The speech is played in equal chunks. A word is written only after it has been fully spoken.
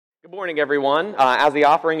Good morning, everyone. As the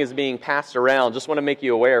offering is being passed around, just want to make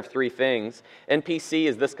you aware of three things. NPC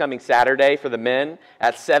is this coming Saturday for the men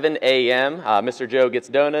at 7 a.m. Mr. Joe gets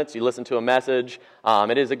donuts. You listen to a message.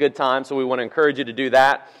 It is a good time, so we want to encourage you to do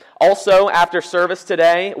that. Also, after service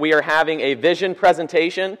today, we are having a vision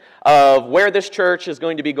presentation of where this church is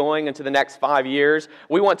going to be going into the next 5 years.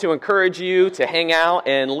 We want to encourage you to hang out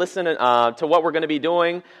and listen to what we're going to be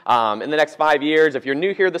doing in the next 5 years. If you're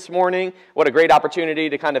new here this morning, what a great opportunity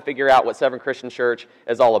to kind of figure out what Severn Christian Church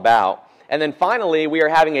is all about. And then finally, we are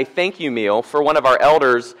having a thank you meal for one of our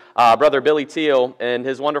elders, Brother Billy Teal and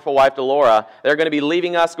his wonderful wife, Delora. They're going to be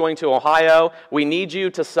leaving us, going to Ohio. We need you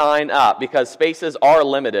to sign up because spaces are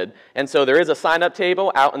limited. And so there is a sign-up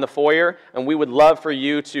table out in the foyer, and we would love for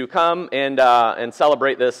you to come and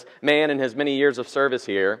celebrate this man and his many years of service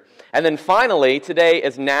here. And then finally, today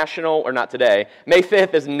is May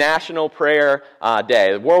 5th is National Prayer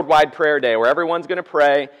Day, Worldwide Prayer Day, where everyone's going to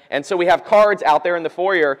pray. And so we have cards out there in the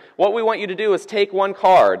foyer. What we want you to do is take one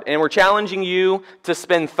card, and we're challenging you to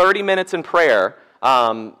spend 30 minutes in prayer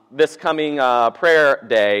this coming prayer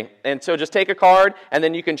day. And so just take a card, and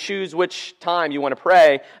then you can choose which time you want to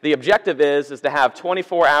pray. The objective is to have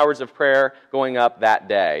 24 hours of prayer going up that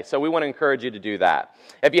day. So we want to encourage you to do that.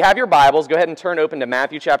 If you have your Bibles, go ahead and turn open to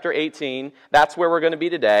Matthew chapter 18. That's where we're going to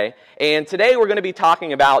be today. And today we're going to be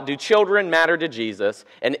talking about, do children matter to Jesus?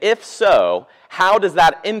 And if so, how does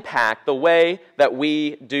that impact the way that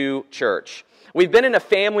we do church? We've been in a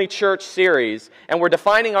family church series, and we're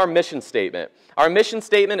defining our mission statement. Our mission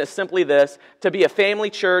statement is simply this: to be a family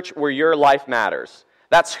church where your life matters.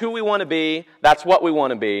 That's who we want to be. That's what we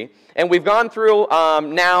want to be. And we've gone through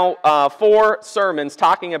now 4 sermons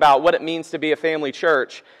talking about what it means to be a family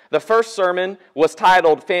church. The first sermon was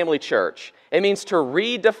titled Family Church. It means to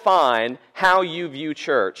redefine how you view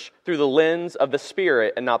church through the lens of the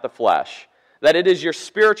Spirit and not the flesh. That it is your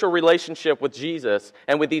spiritual relationship with Jesus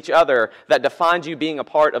and with each other that defines you being a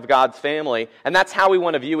part of God's family, and that's how we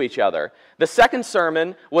want to view each other. The second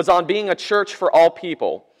sermon was on being a church for all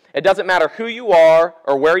people. It doesn't matter who you are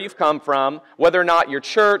or where you've come from, whether or not you're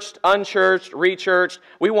churched, unchurched, rechurched.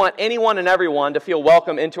 We want anyone and everyone to feel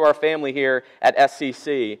welcome into our family here at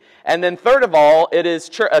SCC. And then third of all, it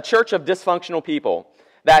is a church of dysfunctional people.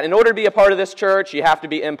 That in order to be a part of this church, you have to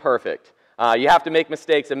be imperfect. You have to make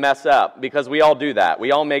mistakes and mess up, because we all do that.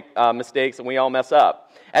 We all make mistakes and we all mess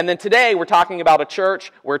up. And then today we're talking about a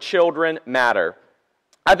church where children matter.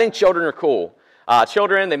 I think children are cool.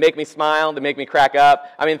 Children, they make me smile, they make me crack up.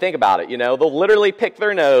 I mean, think about it, they'll literally pick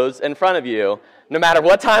their nose in front of you, no matter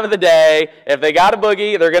what time of the day. If they got a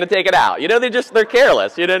boogie, they're going to take it out. They're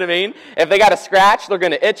careless, you know what I mean? If they got a scratch, they're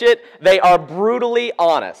going to itch it. They are brutally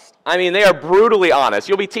honest. They are brutally honest.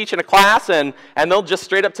 You'll be teaching a class, and they'll just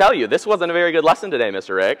straight up tell you, this wasn't a very good lesson today,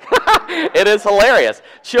 Mr. Rick. It is hilarious.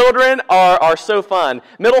 Children are so fun.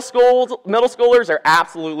 Middle schoolers are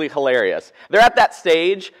absolutely hilarious. They're at that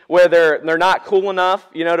stage where they're not cool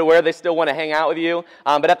enough, to where they still want to hang out with you,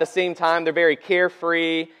 but at the same time, they're very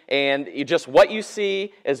carefree, and just what you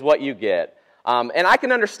see is what you get. And I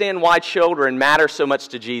can understand why children matter so much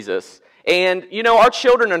to Jesus. And, our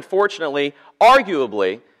children, unfortunately,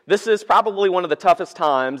 arguably, this is probably one of the toughest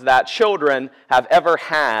times that children have ever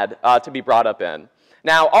had to be brought up in.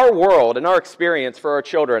 Now, our world and our experience for our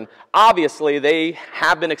children, obviously, they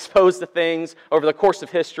have been exposed to things over the course of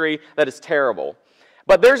history that is terrible.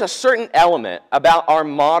 But there's a certain element about our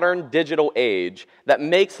modern digital age that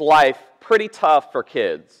makes life pretty tough for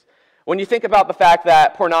kids. When you think about the fact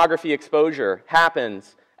that pornography exposure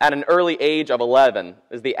happens at an early age of 11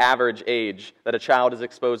 is the average age that a child is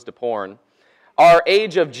exposed to porn. Our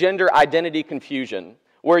age of gender identity confusion,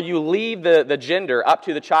 where you leave the gender up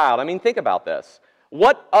to the child. Think about this.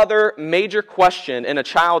 What other major question in a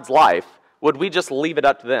child's life would we just leave it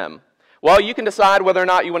up to them? Well, you can decide whether or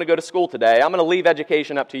not you want to go to school today. I'm going to leave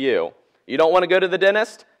education up to you. You don't want to go to the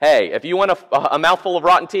dentist? Hey, if you want a mouthful of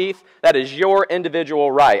rotten teeth, that is your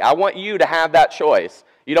individual right. I want you to have that choice.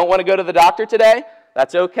 You don't want to go to the doctor today?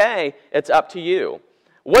 That's okay. It's up to you.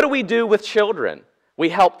 What do we do with children? We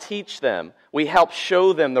help teach them. We help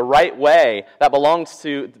show them the right way that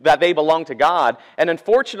they belong to God. And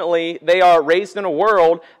unfortunately, they are raised in a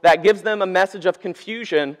world that gives them a message of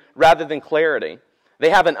confusion rather than clarity. They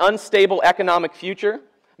have an unstable economic future.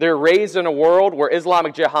 They're raised in a world where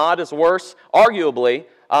Islamic jihad is worse, arguably,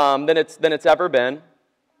 than it's ever been.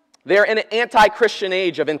 They're in an anti-Christian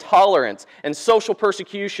age of intolerance and social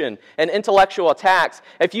persecution and intellectual attacks.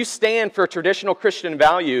 If you stand for traditional Christian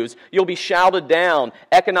values, you'll be shouted down,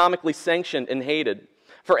 economically sanctioned, and hated.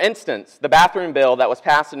 For instance, the bathroom bill that was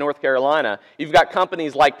passed in North Carolina, you've got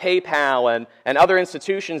companies like PayPal and other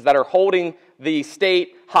institutions that are holding the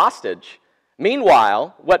state hostage.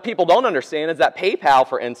 Meanwhile, what people don't understand is that PayPal,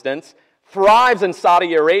 for instance, thrives in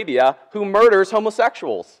Saudi Arabia, who murders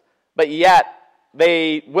homosexuals. But yet,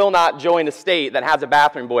 they will not join a state that has a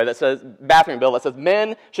bathroom bill that says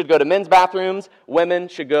men should go to men's bathrooms, women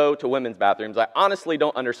should go to women's bathrooms. I honestly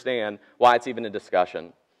don't understand why it's even a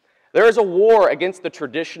discussion. There is a war against the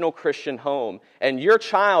traditional Christian home, and your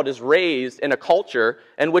child is raised in a culture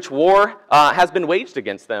in which war has been waged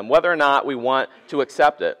against them, whether or not we want to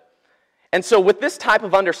accept it. And so with this type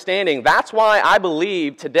of understanding, that's why I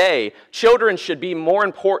believe today children should be more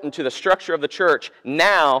important to the structure of the church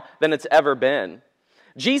now than it's ever been.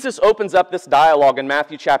 Jesus opens up this dialogue in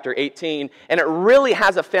Matthew chapter 18, and it really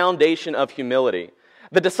has a foundation of humility.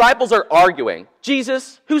 The disciples are arguing,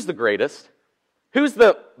 Jesus, who's the greatest? Who's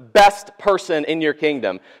the best person in your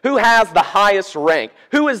kingdom? Who has the highest rank?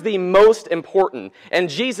 Who is the most important? And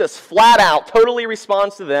Jesus flat out totally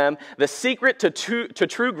responds to them. The secret to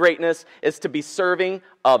true greatness is to be serving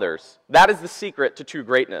others. That is the secret to true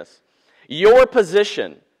greatness. Your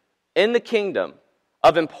position in the kingdom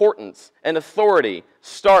of importance and authority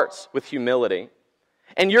starts with humility.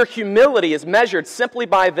 And your humility is measured simply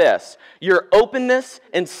by this: your openness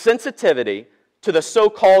and sensitivity to the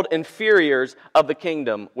so-called inferiors of the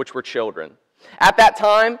kingdom, which were children. At that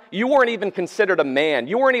time, you weren't even considered a man.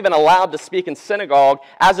 You weren't even allowed to speak in synagogue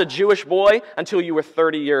as a Jewish boy until you were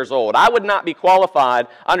 30 years old. I would not be qualified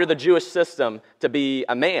under the Jewish system to be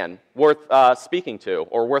a man worth speaking to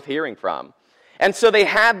or worth hearing from. And so they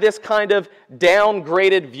had this kind of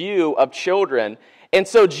downgraded view of children. And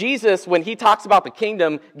so Jesus, when he talks about the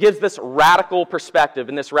kingdom, gives this radical perspective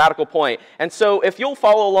and this radical point. And so if you'll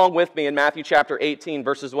follow along with me in Matthew chapter 18,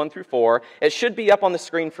 verses 1 through 4, it should be up on the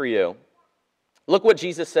screen for you. Look what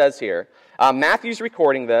Jesus says here. Matthew's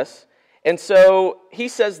recording this, and so he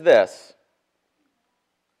says this.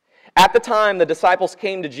 At the time, the disciples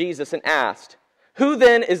came to Jesus and asked, "Who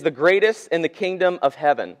then is the greatest in the kingdom of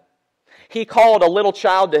heaven?" He called a little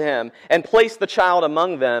child to him and placed the child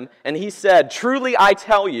among them, and he said, "Truly I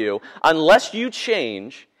tell you, unless you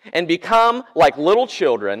change and become like little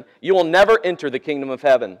children, you will never enter the kingdom of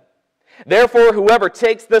heaven. Therefore, whoever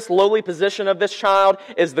takes this lowly position of this child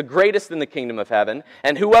is the greatest in the kingdom of heaven,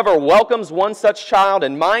 and whoever welcomes one such child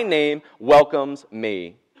in my name welcomes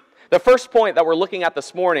me." The first point that we're looking at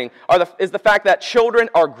this morning is the fact that children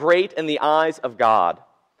are great in the eyes of God.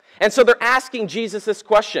 And so they're asking Jesus this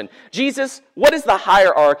question: Jesus, what is the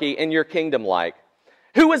hierarchy in your kingdom like?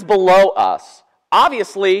 Who is below us?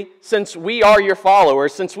 Obviously, since we are your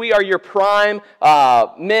followers, since we are your prime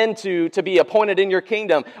men to be appointed in your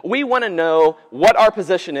kingdom, we want to know what our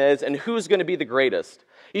position is and who's going to be the greatest.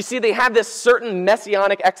 You see, they had this certain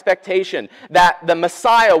messianic expectation that the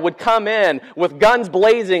Messiah would come in with guns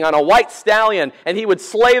blazing on a white stallion, and he would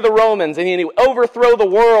slay the Romans, and he would overthrow the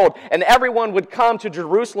world, and everyone would come to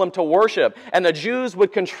Jerusalem to worship, and the Jews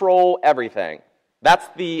would control everything. That's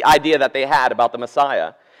the idea that they had about the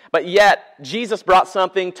Messiah. But yet, Jesus brought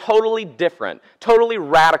something totally different, totally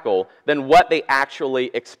radical than what they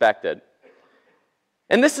actually expected.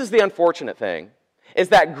 And this is the unfortunate thing, is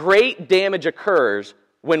that great damage occurs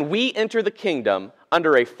when we enter the kingdom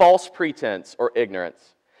under a false pretense or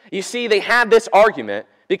ignorance. You see, they had this argument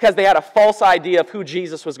because they had a false idea of who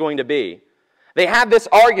Jesus was going to be. They had this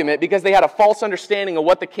argument because they had a false understanding of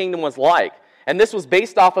what the kingdom was like. And this was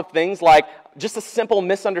based off of things like just a simple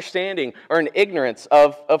misunderstanding or an ignorance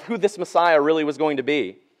of who this Messiah really was going to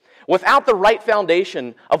be. Without the right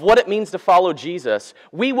foundation of what it means to follow Jesus,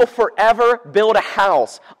 we will forever build a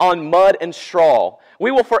house on mud and straw.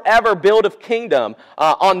 We will forever build a kingdom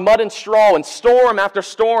on mud and straw, and storm after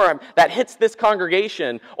storm that hits this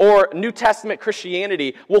congregation or New Testament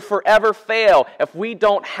Christianity will forever fail if we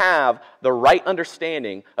don't have the right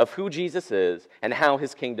understanding of who Jesus is and how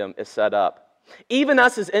his kingdom is set up. Even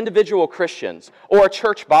us as individual Christians or a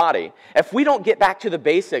church body, if we don't get back to the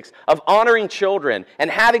basics of honoring children and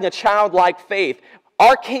having a childlike faith,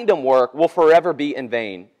 our kingdom work will forever be in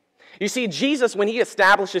vain. You see, Jesus, when he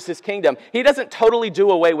establishes his kingdom, he doesn't totally do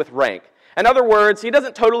away with rank. In other words, he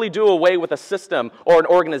doesn't totally do away with a system or an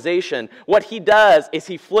organization. What he does is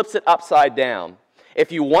he flips it upside down.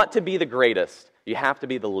 If you want to be the greatest, you have to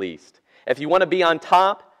be the least. If you want to be on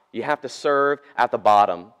top, you have to serve at the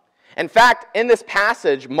bottom. In fact, in this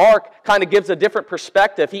passage, Mark kind of gives a different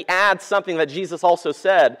perspective. He adds something that Jesus also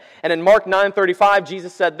said. And in Mark 9:35,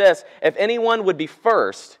 Jesus said this: "If anyone would be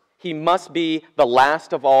first, he must be the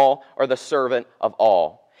last of all or the servant of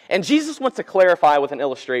all." And Jesus wants to clarify with an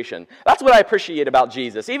illustration. That's what I appreciate about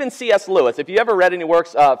Jesus. Even C.S. Lewis, if you ever read any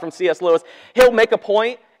works from C.S. Lewis, he'll make a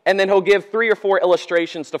point, and then he'll give 3 or 4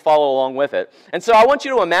 illustrations to follow along with it. And so I want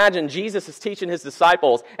you to imagine Jesus is teaching his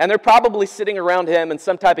disciples, and they're probably sitting around him in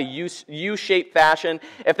some type of U-shaped fashion.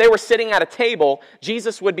 If they were sitting at a table,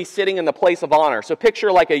 Jesus would be sitting in the place of honor. So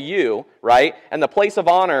picture like a U, right? And the place of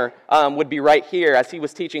honor would be right here as he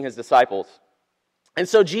was teaching his disciples. And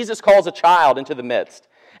so Jesus calls a child into the midst.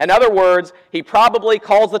 In other words, he probably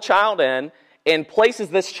calls the child in and places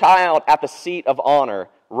this child at the seat of honor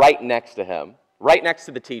right next to him, right next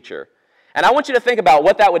to the teacher. And I want you to think about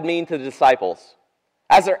what that would mean to the disciples.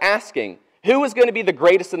 As they're asking, who is going to be the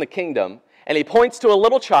greatest in the kingdom? And he points to a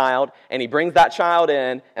little child, and he brings that child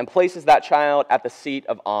in and places that child at the seat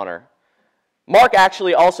of honor. Mark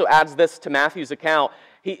actually also adds this to Matthew's account.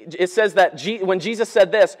 It says that when Jesus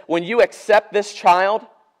said this, when you accept this child,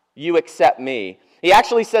 you accept me. He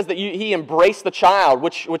actually says that he embraced the child,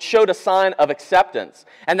 which showed a sign of acceptance.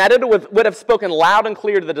 And that it would have spoken loud and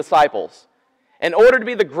clear to the disciples. In order to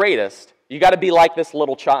be the greatest, you got to be like this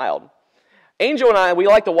little child. Angel and I, we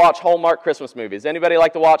like to watch Hallmark Christmas movies. Anybody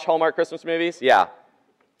like to watch Hallmark Christmas movies? Yeah.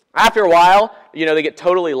 After a while, they get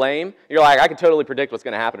totally lame. You're like, I can totally predict what's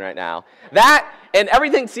going to happen right now. That, and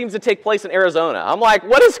everything seems to take place in Arizona. I'm like,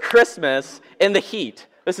 what is Christmas in the heat?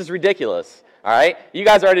 This is ridiculous. All right? You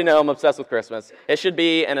guys already know I'm obsessed with Christmas. It should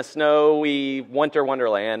be in a snowy winter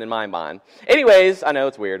wonderland in my mind. Anyways, I know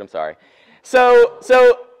it's weird. I'm sorry. So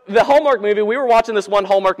the Hallmark movie, we were watching this one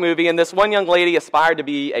Hallmark movie, and this one young lady aspired to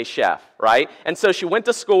be a chef, right? And so she went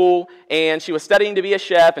to school, and she was studying to be a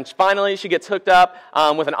chef, and finally she gets hooked up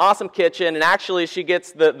with an awesome kitchen, and actually she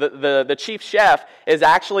gets the chief chef is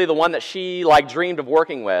actually the one that she dreamed of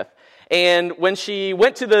working with. And when she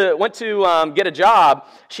went to get a job,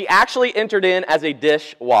 she actually entered in as a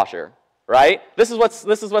dishwasher, right? This is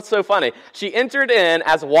what's so funny. She entered in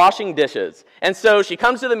as washing dishes. And so she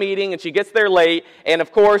comes to the meeting and she gets there late, and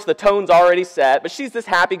of course the tone's already set, but she's this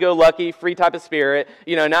happy-go-lucky, free type of spirit,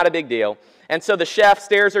 not a big deal. And so the chef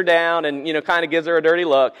stares her down and, kind of gives her a dirty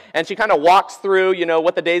look, and she kind of walks through,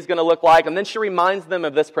 what the day's going to look like, and then she reminds them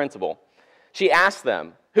of this principle. She asks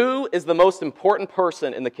them, who is the most important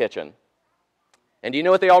person in the kitchen? And do you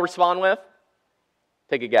know what they all respond with?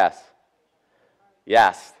 Take a guess.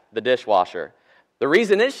 Yes, the dishwasher. The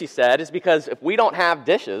reason is, she said, is because if we don't have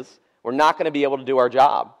dishes, we're not going to be able to do our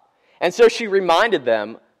job. And so she reminded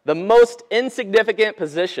them the most insignificant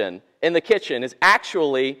position in the kitchen is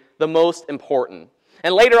actually the most important.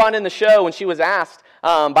 And later on in the show, when she was asked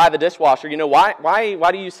by the dishwasher,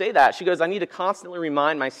 why do you say that? She goes, I need to constantly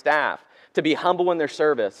remind my staff to be humble in their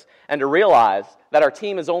service and to realize that our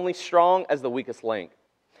team is only strong as the weakest link.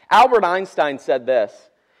 Albert Einstein said this.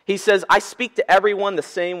 He says, I speak to everyone the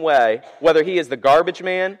same way, whether he is the garbage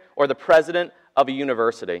man or the president of a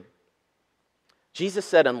university. Jesus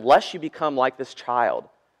said, unless you become like this child,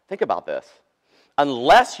 think about this,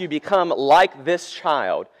 unless you become like this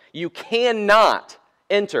child, you cannot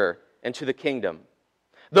enter into the kingdom.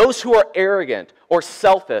 Those who are arrogant or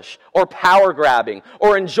selfish or power-grabbing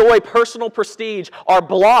or enjoy personal prestige are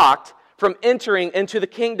blocked from entering into the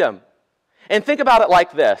kingdom. And think about it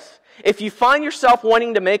like this. If you find yourself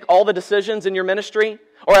wanting to make all the decisions in your ministry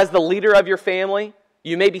or as the leader of your family,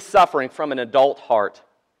 you may be suffering from an adult heart.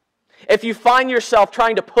 If you find yourself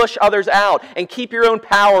trying to push others out and keep your own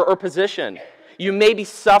power or position, you may be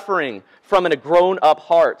suffering from a grown-up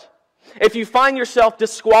heart. If you find yourself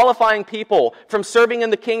disqualifying people from serving in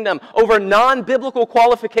the kingdom over non-biblical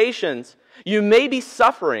qualifications, you may be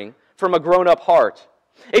suffering from a grown-up heart.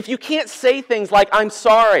 If you can't say things like, I'm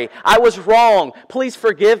sorry, I was wrong, please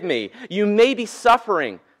forgive me, you may be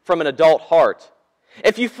suffering from an adult heart.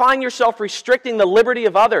 If you find yourself restricting the liberty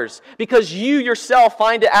of others because you yourself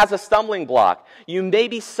find it as a stumbling block, you may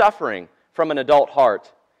be suffering from an adult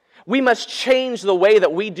heart. We must change the way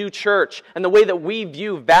that we do church and the way that we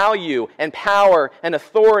view value and power and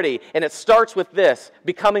authority. And it starts with this,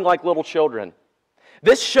 becoming like little children.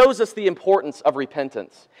 This shows us the importance of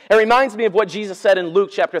repentance. It reminds me of what Jesus said in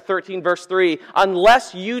Luke chapter 13, verse 3,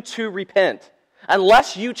 unless you too repent,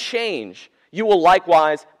 unless you change, you will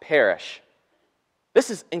likewise perish. This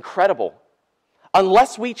is incredible.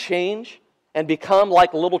 Unless we change and become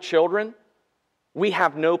like little children, we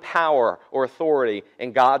have no power or authority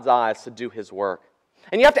in God's eyes to do His work.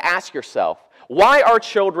 And you have to ask yourself, why are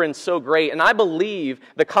children so great? And I believe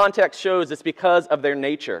the context shows it's because of their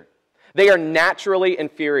nature. They are naturally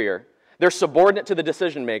inferior. They're subordinate to the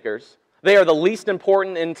decision makers. They are the least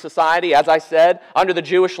important in society. As I said, under the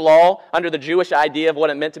Jewish law, under the Jewish idea of what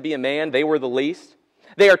it meant to be a man, they were the least.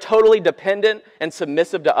 They are totally dependent and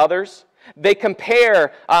submissive to others. They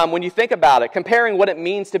compare, when you think about it, comparing what it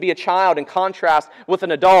means to be a child in contrast with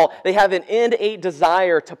an adult, they have an innate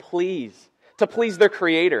desire to please to please their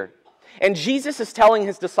Creator. And Jesus is telling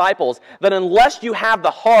his disciples that unless you have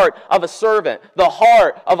the heart of a servant, the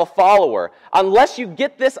heart of a follower, unless you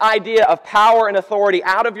get this idea of power and authority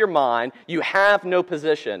out of your mind, you have no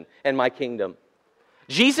position in my kingdom.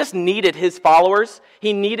 Jesus needed his followers,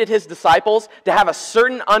 he needed his disciples to have a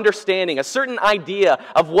certain understanding, a certain idea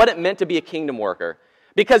of what it meant to be a kingdom worker.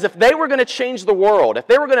 Because if they were going to change the world, if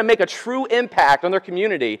they were going to make a true impact on their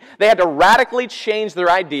community, they had to radically change their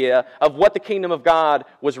idea of what the kingdom of God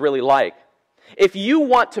was really like. If you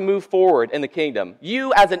want to move forward in the kingdom,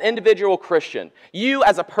 you as an individual Christian, you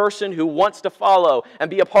as a person who wants to follow and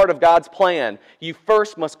be a part of God's plan, you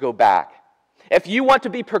first must go back. If you want to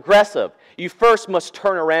be progressive, you first must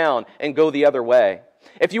turn around and go the other way.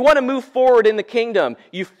 If you want to move forward in the kingdom,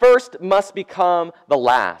 you first must become the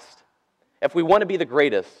last. If we want to be the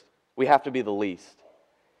greatest, we have to be the least.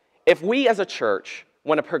 If we as a church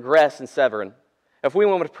want to progress in Severn, if we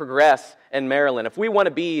want to progress in Maryland, if we want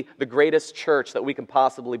to be the greatest church that we can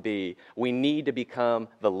possibly be, we need to become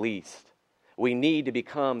the least. We need to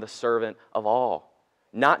become the servant of all,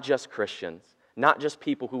 not just Christians, not just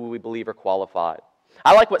people who we believe are qualified.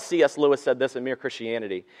 I like what C.S. Lewis said this in Mere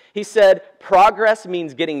Christianity. He said, progress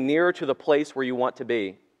means getting nearer to the place where you want to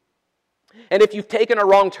be. And if you've taken a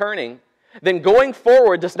wrong turning, then going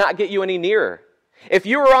forward does not get you any nearer. If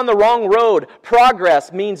you are on the wrong road,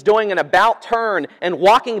 progress means doing an about turn and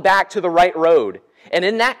walking back to the right road. And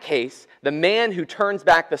in that case, the man who turns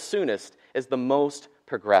back the soonest is the most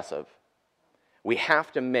progressive. We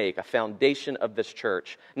have to make a foundation of this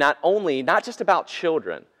church, not just about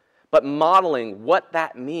children, but modeling what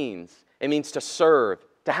that means. It means to serve,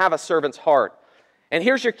 to have a servant's heart. And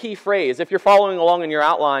here's your key phrase. If you're following along in your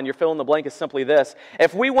outline, your fill in the blank is simply this.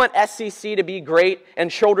 If we want SCC to be great and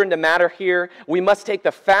children to matter here, we must take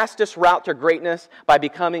the fastest route to greatness by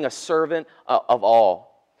becoming a servant of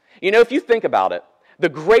all. You know, if you think about it, the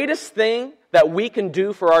greatest thing that we can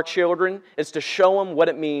do for our children is to show them what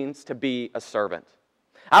it means to be a servant.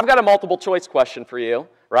 I've got a multiple choice question for you,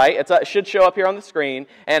 right? It should show up here on the screen,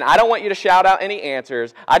 and I don't want you to shout out any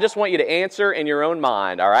answers. I just want you to answer in your own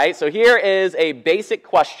mind, all right? So here is a basic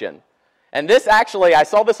question. And this actually, I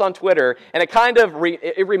saw this on Twitter, and it kind of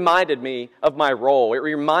it reminded me of my role. It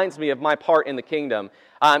reminds me of my part in the kingdom.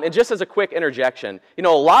 And just as a quick interjection, you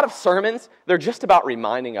know, a lot of sermons, they're just about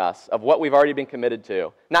reminding us of what we've already been committed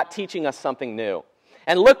to, not teaching us something new.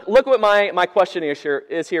 And look what my question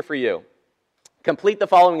is here for you. Complete the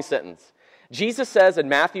following sentence. Jesus says in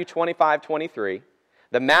Matthew 25:23,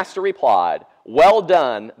 the master replied, "Well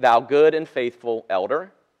done, thou good and faithful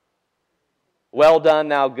elder. Well done,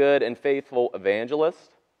 thou good and faithful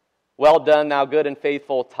evangelist. Well done, thou good and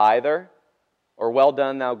faithful tither. Or well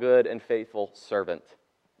done, thou good and faithful servant."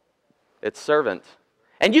 It's servant.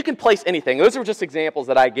 And you can place anything. Those are just examples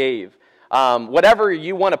that I gave. Whatever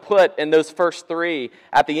you want to put in those first three,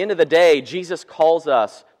 at the end of the day, Jesus calls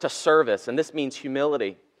us to service, and this means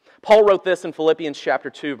humility. Paul wrote this in Philippians chapter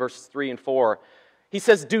 2, verses 3 and 4. He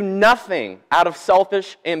says, "Do nothing out of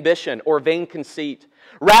selfish ambition or vain conceit.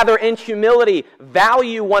 Rather, in humility,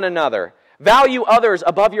 value one another. Value others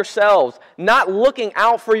above yourselves, not looking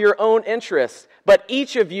out for your own interests, but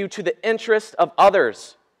each of you to the interest of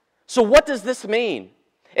others." So what does this mean?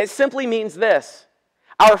 It simply means this.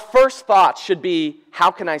 Our first thought should be,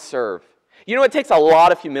 how can I serve? You know, it takes a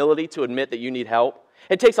lot of humility to admit that you need help.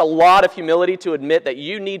 It takes a lot of humility to admit that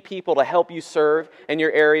you need people to help you serve in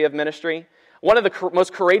your area of ministry. One of the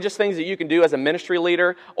most courageous things that you can do as a ministry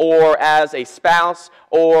leader or as a spouse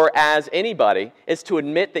or as anybody is to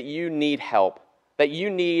admit that you need help, that you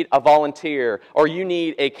need a volunteer or you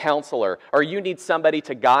need a counselor or you need somebody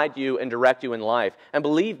to guide you and direct you in life. And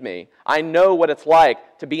believe me, I know what it's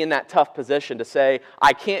like to be in that tough position to say,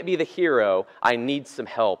 I can't be the hero, I need some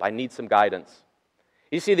help, I need some guidance.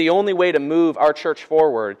 You see, the only way to move our church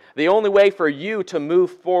forward, the only way for you to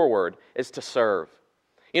move forward is to serve.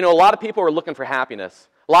 You know, a lot of people are looking for happiness.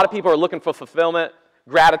 A lot of people are looking for fulfillment,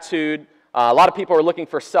 gratitude. A lot of people are looking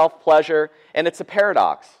for self-pleasure, and it's a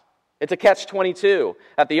paradox. It's a catch-22,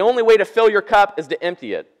 that the only way to fill your cup is to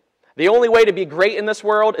empty it. The only way to be great in this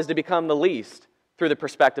world is to become the least through the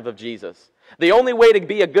perspective of Jesus. The only way to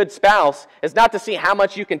be a good spouse is not to see how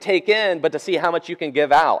much you can take in, but to see how much you can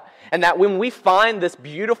give out. And that when we find this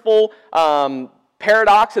beautiful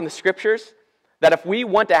paradox in the Scriptures, that if we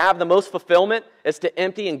want to have the most fulfillment, is to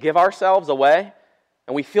empty and give ourselves away,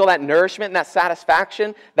 and we feel that nourishment and that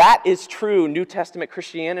satisfaction, that is true New Testament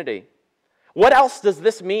Christianity. What else does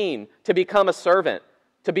this mean to become a servant?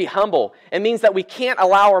 to be humble. It means that we can't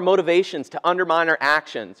allow our motivations to undermine our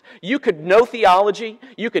actions. You could know theology,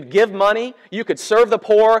 you could give money, you could serve the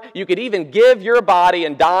poor, you could even give your body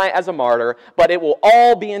and die as a martyr, but it will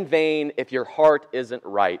all be in vain if your heart isn't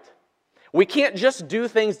right. We can't just do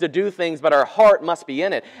things to do things, but our heart must be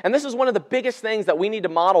in it. And this is one of the biggest things that we need to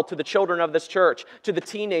model to the children of this church, to the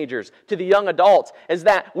teenagers, to the young adults, is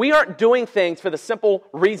that we aren't doing things for the simple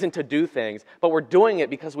reason to do things, but we're doing it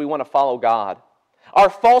because we want to follow God. Our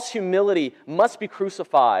false humility must be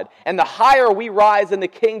crucified, and the higher we rise in the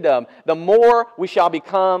kingdom, the more we shall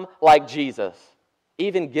become like Jesus,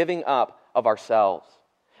 even giving up of ourselves.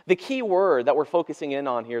 The key word that we're focusing in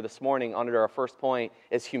on here this morning under our first point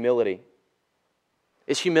is humility.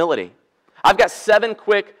 I've got 7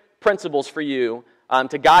 quick principles for you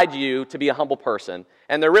to guide you to be a humble person.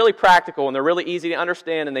 And they're really practical and they're really easy to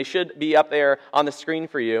understand, and they should be up there on the screen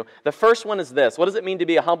for you. The first one is this. What does it mean to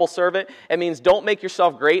be a humble servant? It means don't make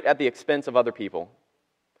yourself great at the expense of other people.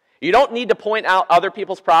 You don't need to point out other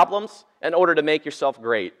people's problems in order to make yourself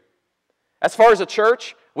great. As far as a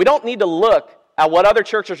church, we don't need to look at what other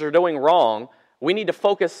churches are doing wrong. We need to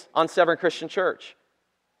focus on Severn Christian Church.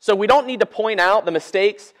 So we don't need to point out the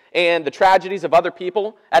mistakes and the tragedies of other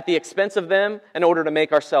people at the expense of them in order to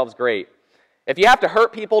make ourselves great. If you have to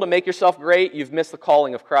hurt people to make yourself great, you've missed the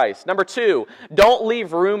calling of Christ. Number 2, don't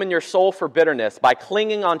leave room in your soul for bitterness by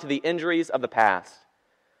clinging onto the injuries of the past.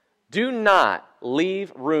 Do not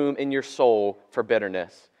leave room in your soul for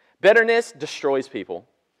bitterness. Bitterness destroys people.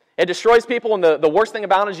 It destroys people, and the worst thing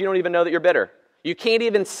about it is you don't even know that you're bitter. You can't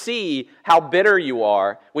even see how bitter you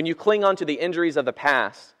are when you cling onto the injuries of the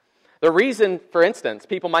past. The reason, for instance,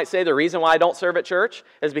 people might say the reason why I don't serve at church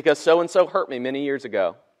is because so-and-so hurt me many years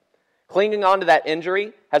ago. Clinging onto that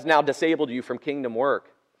injury has now disabled you from kingdom work.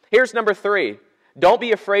 Here's number 3. Don't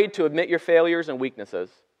be afraid to admit your failures and weaknesses.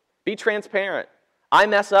 Be transparent. I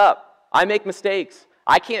mess up. I make mistakes.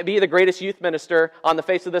 I can't be the greatest youth minister on the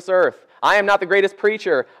face of this earth. I am not the greatest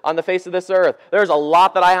preacher on the face of this earth. There's a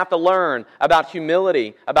lot that I have to learn about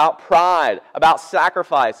humility, about pride, about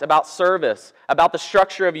sacrifice, about service, about the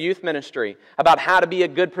structure of youth ministry, about how to be a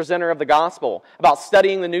good presenter of the gospel, about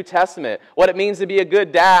studying the New Testament, what it means to be a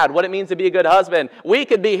good dad, what it means to be a good husband. We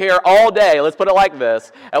could be here all day, let's put it like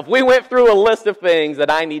this, if we went through a list of things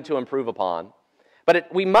that I need to improve upon.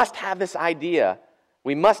 But we must have this idea,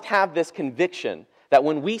 we must have this conviction that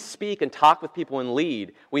when we speak and talk with people and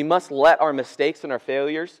lead, we must let our mistakes and our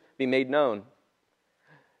failures be made known.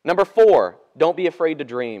 Number 4, don't be afraid to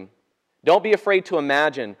dream. Don't be afraid to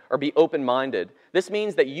imagine or be open-minded. This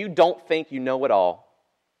means that you don't think you know it all.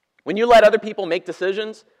 When you let other people make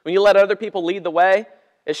decisions, when you let other people lead the way,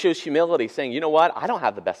 it shows humility, saying, you know what, I don't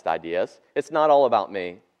have the best ideas. It's not all about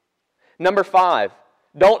me. Number 5,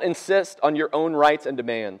 don't insist on your own rights and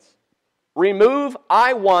demands. Remove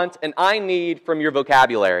I want and I need from your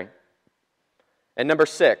vocabulary. And number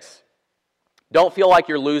 6, don't feel like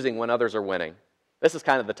you're losing when others are winning. This is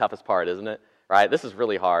kind of the toughest part, isn't it? Right? This is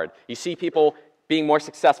really hard. You see people being more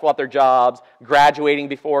successful at their jobs, graduating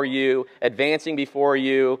before you, advancing before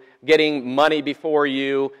you, getting money before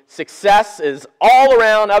you. Success is all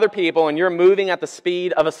around other people, and you're moving at the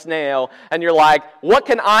speed of a snail, and you're like, what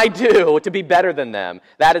can I do to be better than them?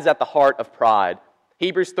 That is at the heart of pride.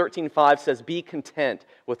 Hebrews 13:5 says, be content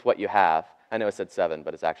with what you have. I know it said 7,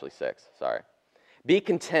 but it's actually 6. Sorry. Be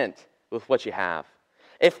content with what you have.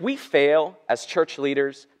 If we fail as church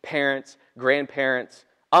leaders, parents, grandparents,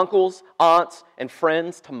 uncles, aunts, and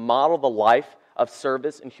friends to model the life of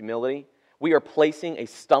service and humility, we are placing a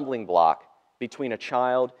stumbling block between a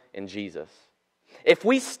child and Jesus. If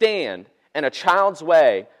we stand in a child's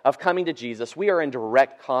way of coming to Jesus, we are in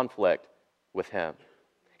direct conflict with him.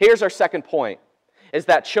 Here's our second point, is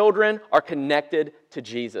that children are connected to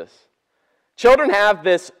Jesus. Children have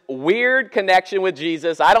this weird connection with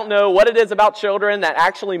Jesus. I don't know what it is about children that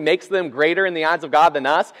actually makes them greater in the eyes of God than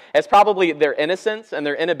us. It's probably their innocence and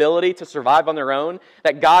their inability to survive on their own,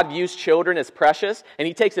 that God views children as precious, and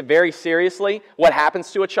he takes it very seriously what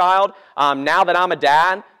happens to a child. Now that I'm a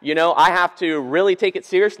dad, I have to really take it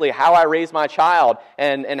seriously how I raise my child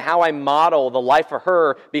and how I model the life for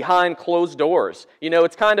her behind closed doors.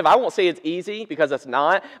 It's kind of, I won't say it's easy because it's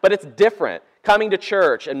not, but it's different. Coming to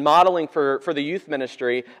church and modeling for the youth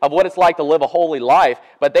ministry of what it's like to live a holy life,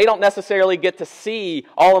 but they don't necessarily get to see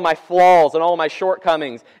all of my flaws and all of my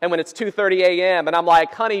shortcomings. And when it's 2:30 a.m. and I'm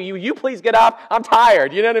like, honey, you please get up, I'm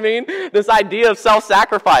tired. You know what I mean? This idea of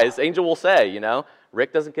self-sacrifice, Angel will say,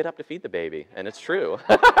 Rick doesn't get up to feed the baby, and it's true.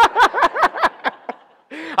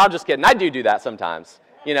 I'm just kidding. I do that sometimes.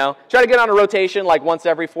 Try to get on a rotation like once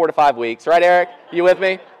every 4 to 5 weeks. Right, Eric? You with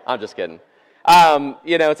me? I'm just kidding.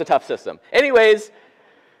 It's a tough system. Anyways,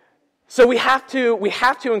 So we have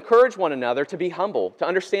to encourage one another to be humble, to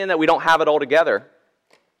understand that we don't have it all together.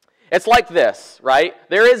 It's like this, right?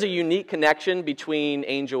 There is a unique connection between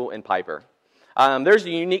Angel and Piper. There's a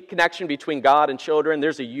unique connection between God and children.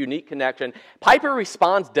 There's a unique connection. Piper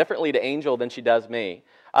responds differently to Angel than she does me.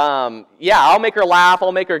 Yeah, I'll make her laugh,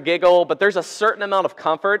 I'll make her giggle, but there's a certain amount of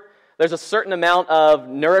comfort, there's a certain amount of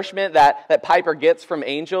nourishment that Piper gets from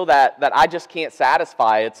Angel that I just can't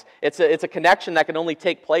satisfy. It's a connection that can only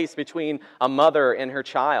take place between a mother and her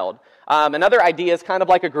child. Another idea is kind of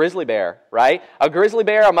like a grizzly bear, right? A grizzly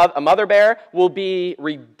bear, a mother bear, will be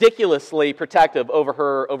ridiculously protective over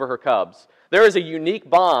her cubs. There is a unique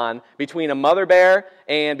bond between a mother bear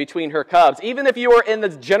and between her cubs. Even if you are in the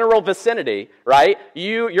general vicinity, right,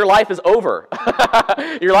 your life is over.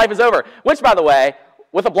 Your life is over. Which, by the way,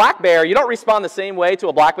 with a black bear, you don't respond the same way to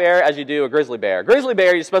a black bear as you do a grizzly bear. Grizzly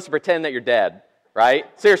bear, you're supposed to pretend that you're dead, right?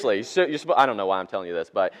 Seriously, I don't know why I'm telling you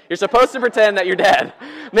this, but you're supposed to pretend that you're dead.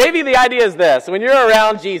 Maybe the idea is this: when you're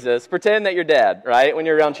around Jesus, pretend that you're dead, right, when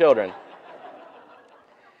you're around children.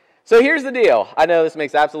 So here's the deal. I know this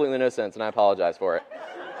makes absolutely no sense, and I apologize for it.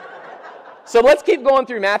 So let's keep going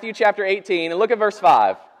through Matthew chapter 18, and look at verse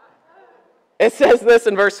 5. It says this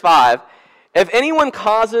in verse 5, "If anyone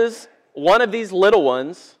causes one of these little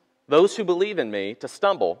ones, those who believe in me, to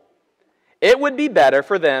stumble, it would be better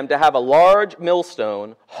for them to have a large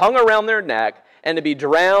millstone hung around their neck and to be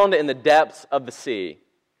drowned in the depths of the sea."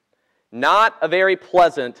 Not a very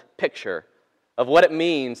pleasant picture of what it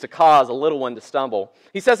means to cause a little one to stumble.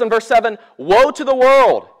 He says in verse 7, "Woe to the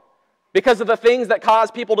world because of the things that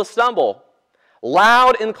cause people to stumble.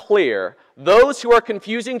 Loud and clear, those who are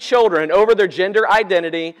confusing children over their gender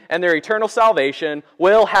identity and their eternal salvation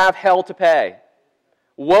will have hell to pay.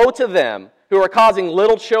 Woe to them who are causing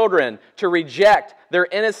little children to reject their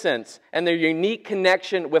innocence and their unique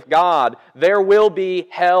connection with God. There will be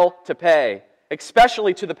hell to pay,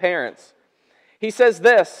 especially to the parents." He says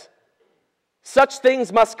this, "Such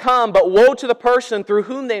things must come, but woe to the person through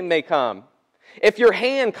whom they may come. If your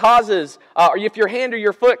hand or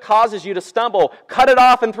your foot causes you to stumble, cut it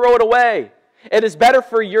off and throw it away. It is better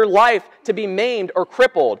for your life to be maimed or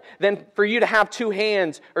crippled than for you to have 2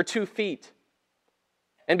 hands or 2 feet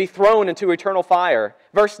and be thrown into eternal fire."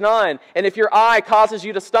 Verse 9, "And if your eye causes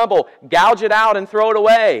you to stumble, gouge it out and throw it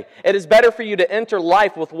away. It is better for you to enter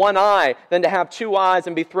life with 1 eye than to have 2 eyes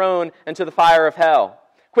and be thrown into the fire of hell."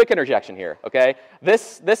 Quick interjection here, okay?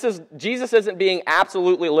 Jesus isn't being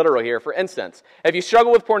absolutely literal here. For instance, if you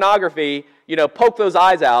struggle with pornography, poke those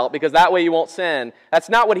eyes out because that way you won't sin. That's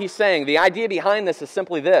not what he's saying. The idea behind this is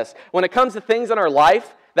simply this: when it comes to things in our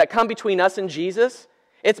life that come between us and Jesus,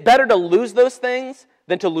 it's better to lose those things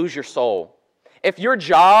than to lose your soul. If your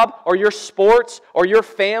job or your sports or your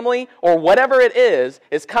family or whatever it is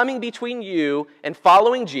coming between you and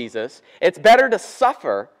following Jesus, it's better to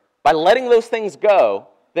suffer by letting those things go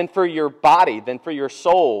than for your body, than for your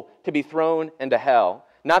soul to be thrown into hell.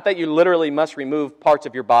 Not that you literally must remove parts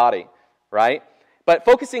of your body, right? But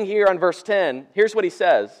focusing here on verse 10, here's what he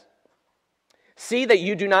says. "See that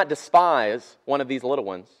you do not despise one of these little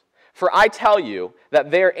ones. For I tell you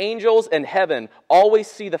that their angels in heaven always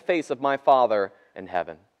see the face of my Father in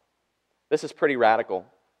heaven." This is pretty radical.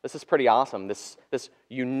 This is pretty awesome. This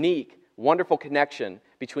unique, wonderful connection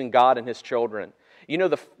between God and his children.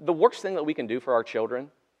 The worst thing that we can do for our children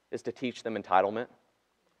is to teach them entitlement.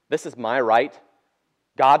 This is my right.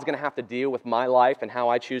 God's going to have to deal with my life and how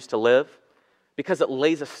I choose to live, because it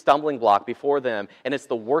lays a stumbling block before them, and it's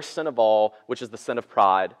the worst sin of all, which is the sin of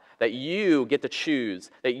pride, that you get to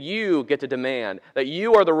choose, that you get to demand, that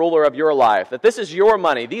you are the ruler of your life, that this is your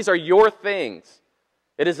money, these are your things.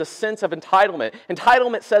 It is a sense of entitlement.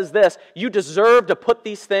 Entitlement says this: you deserve to put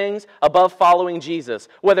these things above following Jesus.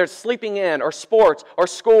 Whether it's sleeping in, or sports, or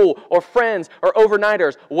school, or friends, or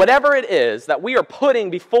overnighters, whatever it is that we are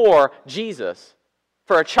putting before Jesus,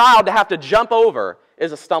 for a child to have to jump over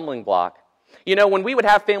is a stumbling block. When we would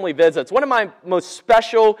have family visits, one of my most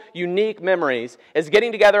special, unique memories is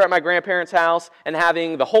getting together at my grandparents' house and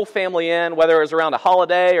having the whole family in, whether it was around a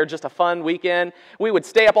holiday or just a fun weekend. We would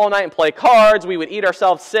stay up all night and play cards. We would eat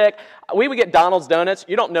ourselves sick. We would get Donald's Donuts.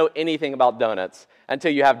 You don't know anything about donuts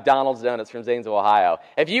until you have Donald's Donuts from Zanesville, Ohio.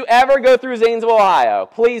 If you ever go through Zanesville, Ohio,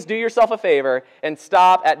 please do yourself a favor and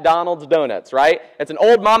stop at Donald's Donuts, right? It's an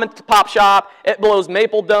old mom and pop shop. It blows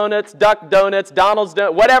Maple Donuts, Duck Donuts, Donald's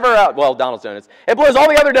Donuts, whatever, Donald's Donuts. It blows all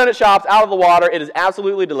the other donut shops out of the water. It is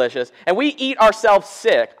absolutely delicious. And we eat ourselves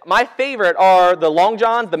sick. My favorite are the Long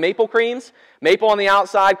Johns, the maple creams. Maple on the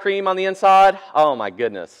outside, cream on the inside. Oh my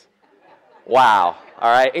goodness. Wow.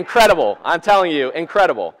 All right. Incredible. I'm telling you,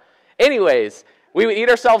 incredible. Anyways, We would eat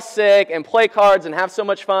ourselves sick and play cards and have so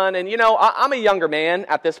much fun. And, I'm a younger man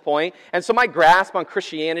at this point, and so my grasp on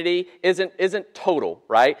Christianity isn't total,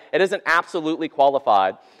 right? It isn't absolutely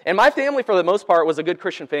qualified. And my family, for the most part, was a good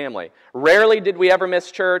Christian family. Rarely did we ever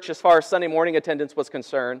miss church as far as Sunday morning attendance was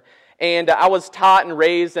concerned. And I was taught and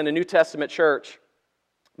raised in a New Testament church.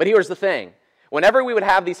 But here's the thing. Whenever we would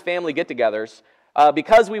have these family get-togethers,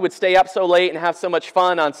 because we would stay up so late and have so much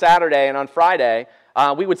fun on Saturday and on Friday,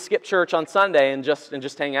 we would skip church on Sunday and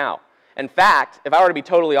just hang out. In fact, if I were to be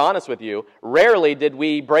totally honest with you, rarely did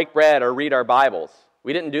we break bread or read our Bibles.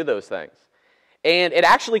 We didn't do those things. And it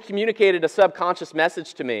actually communicated a subconscious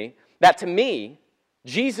message to me that, to me,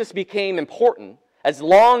 Jesus became important as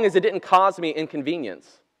long as it didn't cause me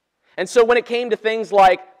inconvenience. And so when it came to things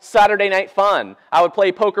like Saturday night fun, I would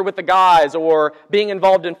play poker with the guys, or being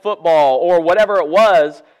involved in football, or whatever it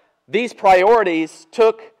was, these priorities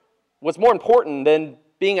was more important than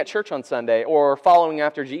being at church on Sunday or following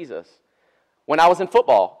after Jesus. When I was in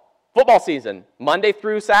football season, Monday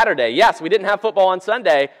through Saturday, yes, we didn't have football on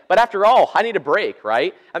Sunday, but after all, I need a break,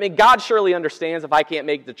 right? I mean, God surely understands if I can't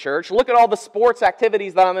make it to church. Look at all the sports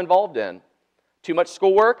activities that I'm involved in. Too much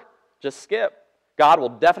schoolwork? Just skip. God will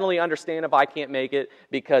definitely understand if I can't make it,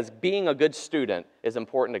 because being a good student is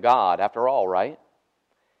important to God after all, right?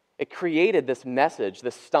 It created this message,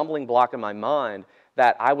 this stumbling block in my mind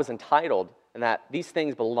that I was entitled and that these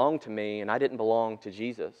things belonged to me and I didn't belong to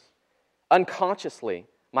Jesus. Unconsciously,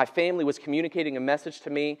 my family was communicating a message to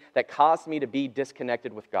me that caused me to be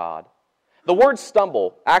disconnected with God. The word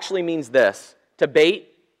stumble actually means this: to bait,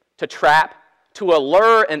 to trap, to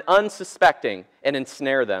allure an unsuspecting and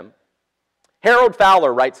ensnare them. Harold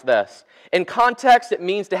Fowler writes this: in context, it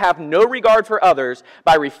means to have no regard for others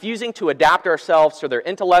by refusing to adapt ourselves to their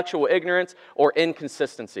intellectual ignorance or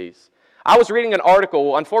inconsistencies. I was reading an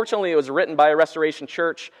article. Unfortunately, it was written by a Restoration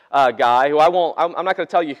Church guy who I'm not going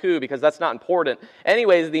to tell you who, because that's not important.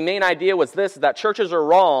 Anyways, the main idea was this: that churches are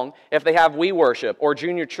wrong if they have We Worship or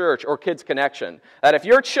Junior Church or Kids Connection. That if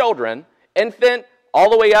your children, infant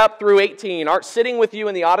all the way up through 18, aren't sitting with you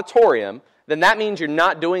in the auditorium, then that means you're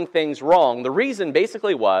not doing things wrong. The reason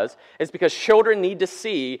basically is because children need to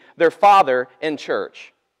see their father in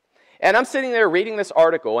church. And I'm sitting there reading this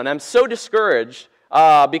article, and I'm so discouraged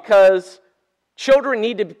because children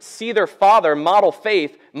need to see their father model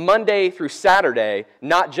faith Monday through Saturday,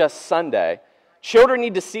 not just Sunday. Children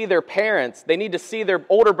need to see their parents. They need to see their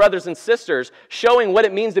older brothers and sisters showing what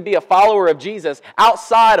it means to be a follower of Jesus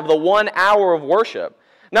outside of the 1 hour of worship.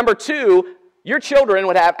 Number two, your children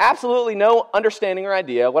would have absolutely no understanding or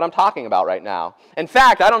idea what I'm talking about right now. In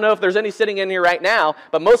fact, I don't know if there's any sitting in here right now,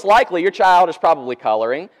 but most likely your child is probably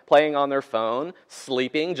coloring, playing on their phone,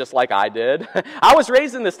 sleeping just like I did. I was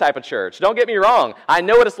raised in this type of church. Don't get me wrong. I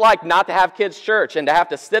know what it's like not to have kids' church and to have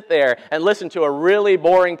to sit there and listen to a really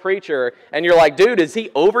boring preacher, and you're like, dude, is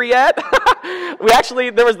he over yet?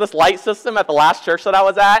 There was this light system at the last church that I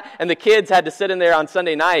was at, and the kids had to sit in there on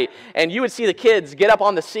Sunday night, and you would see the kids get up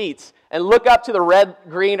on the seats and look up to the red,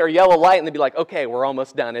 green, or yellow light, and they'd be like, okay, we're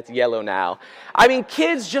almost done. It's yellow now. I mean,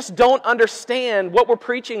 kids just don't understand what we're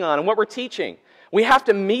preaching on and what we're teaching. We have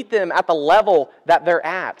to meet them at the level that they're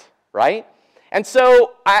at, right? And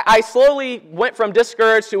so I slowly went from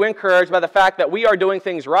discouraged to encouraged by the fact that we are doing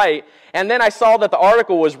things right, and then I saw that the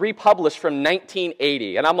article was republished from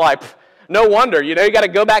 1980, and I'm like, no wonder, you got to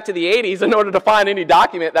go back to the 80s in order to find any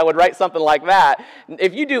document that would write something like that.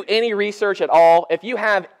 If you do any research at all, if you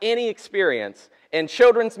have any experience in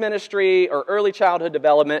children's ministry or early childhood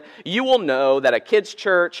development, you will know that a kids'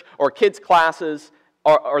 church or kids' classes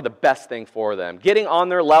are the best thing for them. Getting on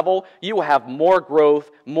their level, you will have more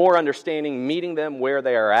growth, more understanding, meeting them where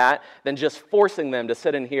they are at, than just forcing them to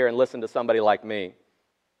sit in here and listen to somebody like me.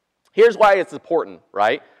 Here's why it's important,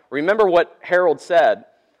 right? Remember what Harold said.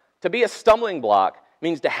 To be a stumbling block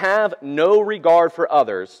means to have no regard for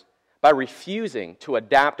others by refusing to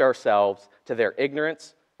adapt ourselves to their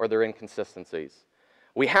ignorance or their inconsistencies.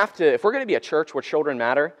 We have to, if we're going to be a church where children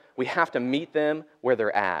matter, we have to meet them where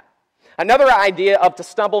they're at. Another idea of to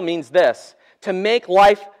stumble means this: to make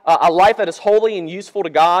life, a life that is holy and useful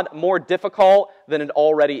to God, more difficult than it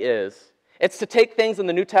already is. It's to take things in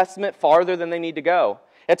the New Testament farther than they need to go.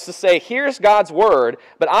 It's to say, here's God's word,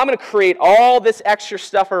 but I'm going to create all this extra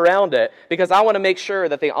stuff around it because I want to make sure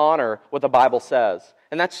that they honor what the Bible says.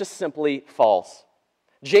 And that's just simply false.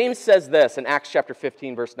 James says this in Acts chapter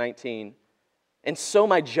 15, verse 19. And so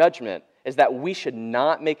my judgment is that we should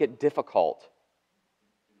not make it difficult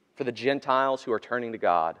for the Gentiles who are turning to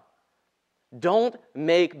God. Don't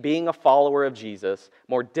make being a follower of Jesus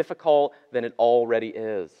more difficult than it already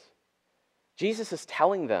is. Jesus is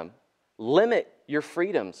telling them, limit your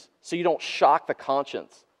freedoms so you don't shock the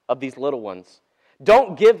conscience of these little ones.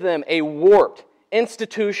 Don't give them a warped,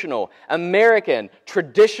 institutional, American,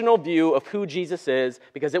 traditional view of who Jesus is,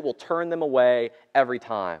 because it will turn them away every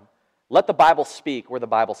time. Let the Bible speak where the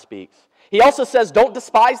Bible speaks. He also says, don't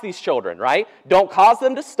despise these children, right? Don't cause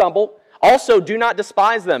them to stumble. Also, do not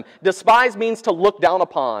despise them. Despise means to look down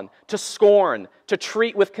upon, to scorn, to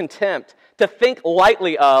treat with contempt, to think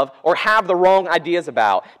lightly of or have the wrong ideas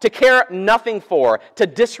about, to care nothing for, to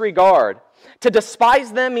disregard. To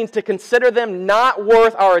despise them means to consider them not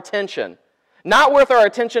worth our attention. Not worth our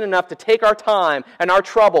attention enough to take our time and our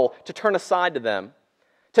trouble to turn aside to them.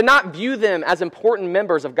 To not view them as important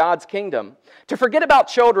members of God's kingdom. To forget about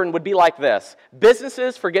children would be like this: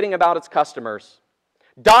 businesses forgetting about its customers.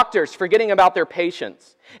 Doctors forgetting about their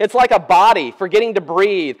patients. It's like a body forgetting to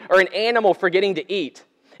breathe or an animal forgetting to eat.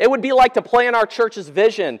 It would be like to plan our church's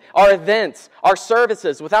vision, our events, our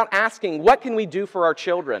services without asking, what can we do for our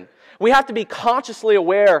children? We have to be consciously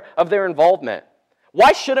aware of their involvement.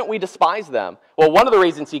 Why shouldn't we despise them? Well, one of the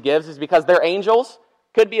reasons he gives is because they're angels.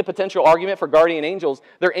 Could be a potential argument for guardian angels.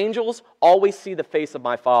 Their angels always see the face of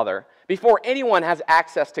my Father. Before anyone has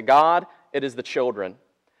access to God, it is the children.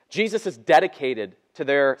 Jesus is dedicated to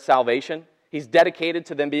their salvation. He's dedicated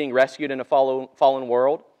to them being rescued in a fallen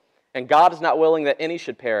world. And God is not willing that any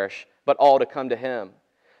should perish, but all to come to Him.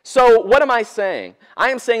 So what am I saying? I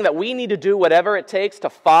am saying that we need to do whatever it takes to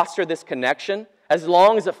foster this connection, as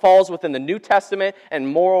long as it falls within the New Testament and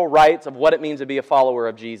moral rights of what it means to be a follower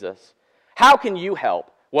of Jesus. How can you help?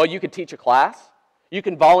 Well, you could teach a class. You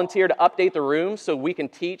can volunteer to update the room so we can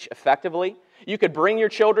teach effectively. You could bring your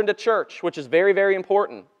children to church, which is very, very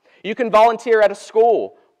important. You can volunteer at a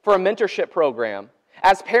school for a mentorship program.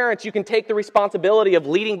 As parents, you can take the responsibility of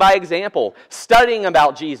leading by example, studying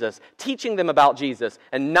about Jesus, teaching them about Jesus,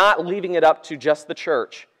 and not leaving it up to just the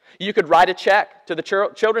church. You could write a check to the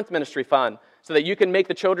Children's Ministry Fund so that you can make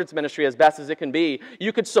the children's ministry as best as it can be.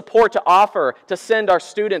 You could support to offer to send our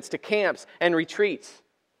students to camps and retreats.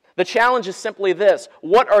 The challenge is simply this: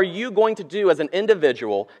 what are you going to do as an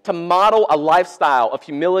individual to model a lifestyle of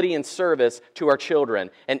humility and service to our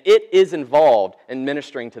children? And it is involved in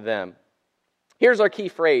ministering to them. Here's our key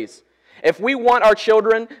phrase. If we want our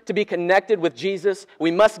children to be connected with Jesus,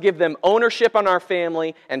 we must give them ownership on our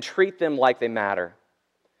family and treat them like they matter.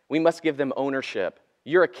 We must give them ownership.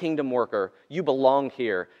 You're a kingdom worker. You belong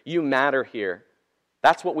here. You matter here.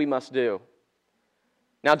 That's what we must do.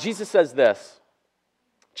 Now, Jesus says this: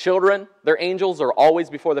 children, their angels are always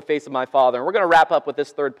before the face of my Father. And we're going to wrap up with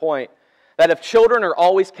this third point, that if children are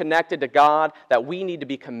always connected to God, that we need to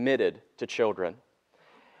be committed to children.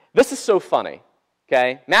 This is so funny.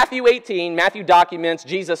 Okay? Matthew 18, Matthew documents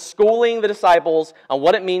Jesus schooling the disciples on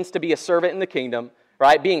what it means to be a servant in the kingdom,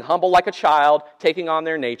 right? Being humble like a child, taking on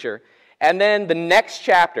their nature. And then the next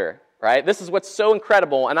chapter, right? This is what's so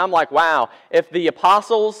incredible. And I'm like, wow, if the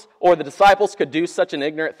apostles or the disciples could do such an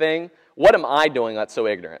ignorant thing, what am I doing that's so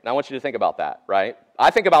ignorant? And I want you to think about that, right? I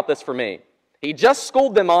think about this for me. He just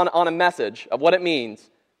schooled them on a message of what it means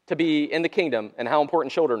to be in the kingdom and how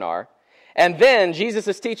important children are. And then Jesus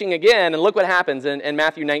is teaching again, and look what happens in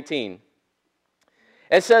Matthew 19.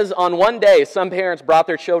 It says, on one day, some parents brought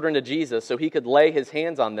their children to Jesus so he could lay his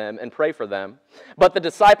hands on them and pray for them. But the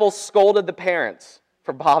disciples scolded the parents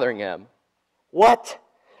for bothering him. What?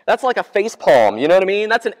 That's like a face palm, you know what I mean?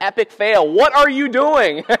 That's an epic fail. What are you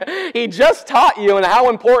doing? He just taught you and how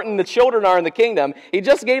important the children are in the kingdom. He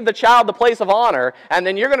just gave the child the place of honor, and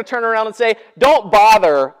then you're going to turn around and say, don't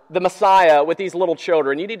bother the Messiah with these little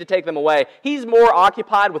children. You need to take them away. He's more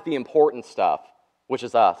occupied with the important stuff, which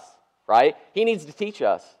is us, right? He needs to teach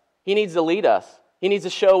us. He needs to lead us. He needs to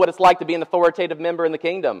show what it's like to be an authoritative member in the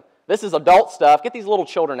kingdom. This is adult stuff. Get these little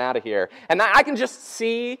children out of here. And I can just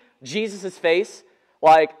see Jesus' face.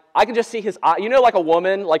 Like, I can just see his eye. You know, like a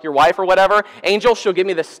woman, like your wife or whatever, Angel, she'll give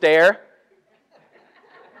me this stare.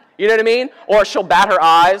 You know what I mean? Or she'll bat her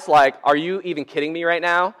eyes like, are you even kidding me right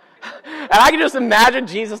now? And I can just imagine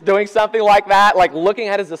Jesus doing something like that, like looking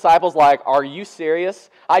at his disciples like, are you serious?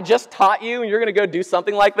 I just taught you and you're going to go do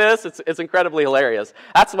something like this? It's incredibly hilarious.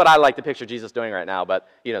 That's what I like to picture Jesus doing right now, but,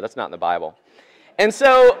 you know, that's not in the Bible. And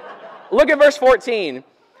so, look at verse 14.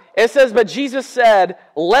 It says, but Jesus said,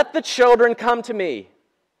 let the children come to me.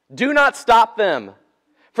 Do not stop them,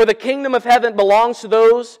 for the kingdom of heaven belongs to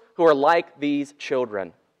those who are like these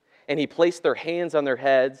children. And he placed their hands on their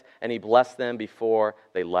heads, and he blessed them before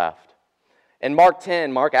they left. In Mark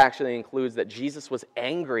 10, Mark actually includes that Jesus was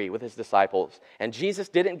angry with his disciples. And Jesus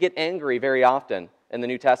didn't get angry very often in the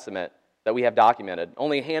New Testament that we have documented.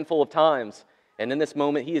 Only a handful of times. And in this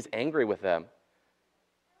moment, he is angry with them.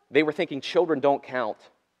 They were thinking children don't count.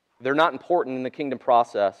 They're not important in the kingdom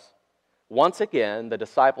process. Once again, the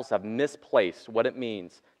disciples have misplaced what it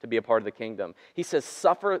means to be a part of the kingdom. He says,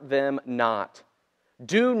 suffer them not.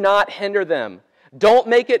 Do not hinder them. Don't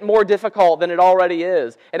make it more difficult than it already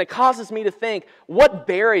is. And it causes me to think, what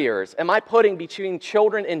barriers am I putting between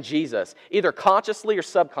children and Jesus, either consciously or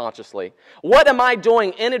subconsciously? What am I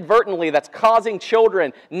doing inadvertently that's causing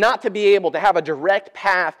children not to be able to have a direct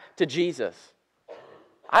path to Jesus?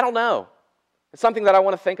 I don't know. It's something that I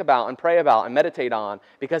want to think about and pray about and meditate on,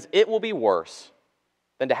 because it will be worse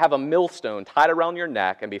than to have a millstone tied around your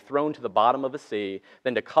neck and be thrown to the bottom of a sea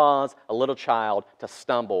than to cause a little child to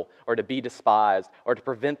stumble or to be despised or to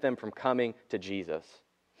prevent them from coming to Jesus.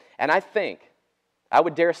 And I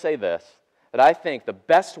would dare say this, that I think the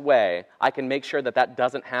best way I can make sure that that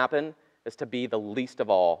doesn't happen is to be the least of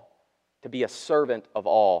all, to be a servant of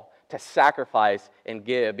all, to sacrifice and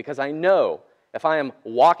give, because I know if I am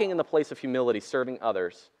walking in the place of humility, serving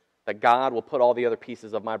others, that God will put all the other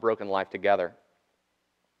pieces of my broken life together.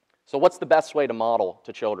 So what's the best way to model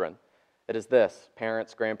to children? It is this: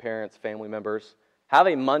 parents, grandparents, family members, have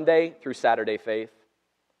a Monday through Saturday faith.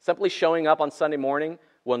 Simply showing up on Sunday morning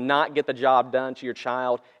will not get the job done to your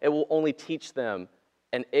child. It will only teach them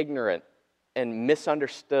an ignorant and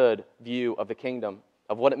misunderstood view of the kingdom,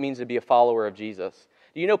 of what it means to be a follower of Jesus.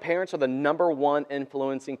 Do you know parents are the number one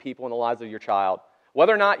influencing people in the lives of your child?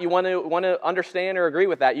 Whether or not you want to understand or agree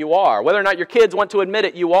with that, you are. Whether or not your kids want to admit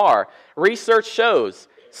it, you are. Research shows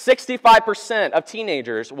 65% of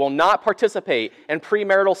teenagers will not participate in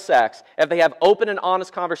premarital sex if they have open and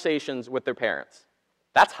honest conversations with their parents.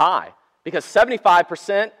 That's high, because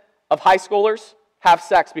 75% of high schoolers have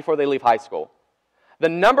sex before they leave high school. The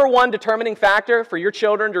number one determining factor for your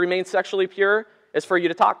children to remain sexually pure is for you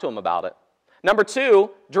to talk to them about it. Number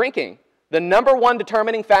two, drinking. The number one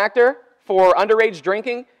determining factor for underage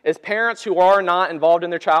drinking is parents who are not involved in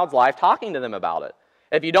their child's life talking to them about it.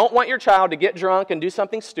 If you don't want your child to get drunk and do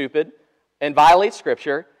something stupid and violate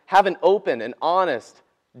Scripture, have an open and honest,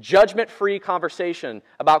 judgment-free conversation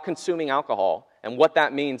about consuming alcohol and what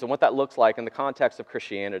that means and what that looks like in the context of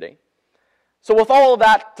Christianity. So with all of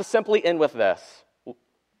that, to simply end with this: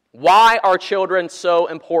 why are children so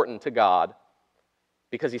important to God?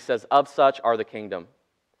 Because he says, of such are the kingdom.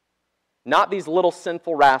 Not these little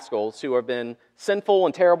sinful rascals who have been sinful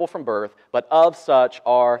and terrible from birth, but of such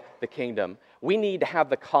are the kingdom. We need to have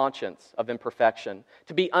the conscience of imperfection,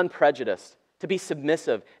 to be unprejudiced, to be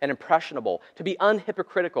submissive and impressionable, to be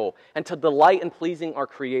unhypocritical, and to delight in pleasing our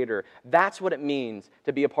Creator. That's what it means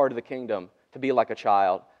to be a part of the kingdom, to be like a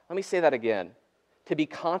child. Let me say that again. To be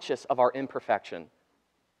conscious of our imperfection,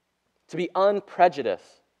 to be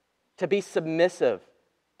unprejudiced, to be submissive,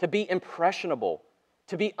 to be impressionable,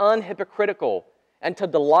 to be unhypocritical, and to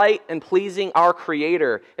delight in pleasing our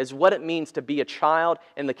Creator is what it means to be a child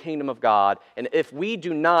in the kingdom of God. And if we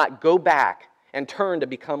do not go back and turn to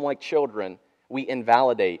become like children, we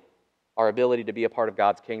invalidate our ability to be a part of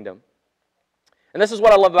God's kingdom. And this is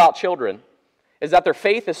what I love about children, is that their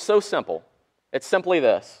faith is so simple. It's simply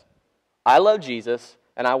this: I love Jesus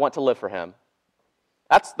and I want to live for Him.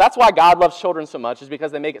 That's why God loves children so much, is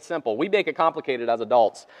because they make it simple. We make it complicated as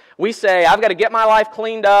adults. We say, I've got to get my life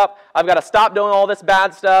cleaned up, I've got to stop doing all this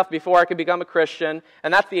bad stuff before I can become a Christian,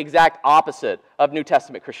 and that's the exact opposite of New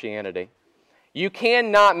Testament Christianity. You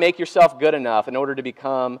cannot make yourself good enough in order to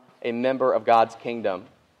become a member of God's kingdom.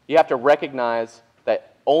 You have to recognize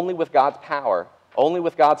that only with God's power, only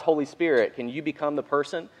with God's Holy Spirit can you become the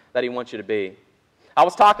person that He wants you to be. I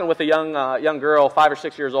was talking with a young girl, 5 or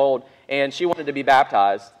 6 years old, and she wanted to be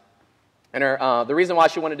baptized. And the reason why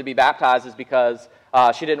she wanted to be baptized is because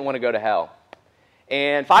she didn't want to go to hell.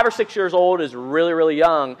 And 5 or 6 years old is really, really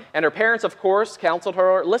young. And her parents, of course, counseled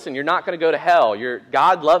her, listen, you're not going to go to hell.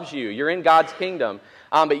 God loves you. You're in God's kingdom.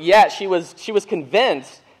 But yet she was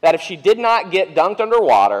convinced that if she did not get dunked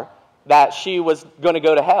underwater, that she was going to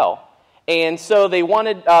go to hell. And so they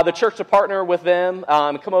wanted the church to partner with them,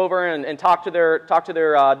 come over and talk to their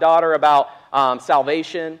daughter about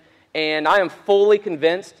salvation. And I am fully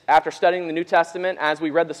convinced, after studying the New Testament, as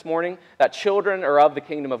we read this morning, that children are of the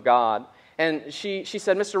kingdom of God. And she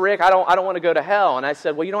said, Mr. Rick, I don't want to go to hell. And I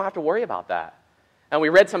said, well, you don't have to worry about that. And we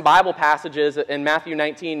read some Bible passages in Matthew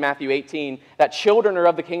 19, Matthew 18, that children are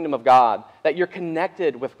of the kingdom of God, that you're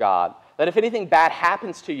connected with God, that if anything bad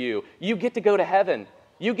happens to you, you get to go to heaven.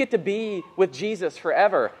 You get to be with Jesus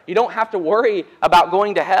forever. You don't have to worry about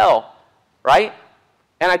going to hell, right?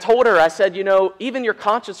 And I told her, I said, even your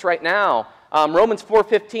conscience right now, Romans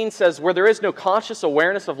 4:15 says, where there is no conscious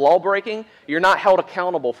awareness of law breaking, you're not held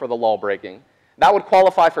accountable for the law breaking. That would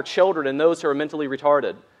qualify for children and those who are mentally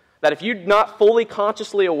retarded. That if you're not fully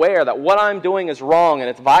consciously aware that what I'm doing is wrong and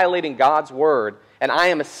it's violating God's word and I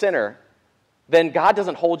am a sinner, then God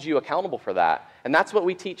doesn't hold you accountable for that. And that's what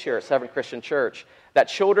we teach here at Seventh Christian Church, that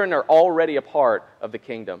children are already a part of the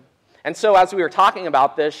kingdom. And so as we were talking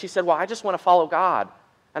about this, she said, well, I just want to follow God.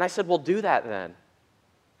 And I said, well, do that then.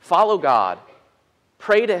 Follow God.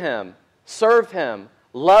 Pray to Him. Serve Him.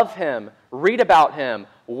 Love Him. Read about Him.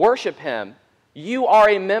 Worship Him. You are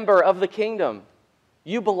a member of the kingdom.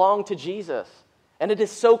 You belong to Jesus. And it is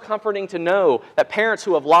so comforting to know that parents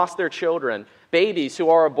who have lost their children, babies who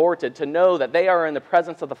are aborted, to know that they are in the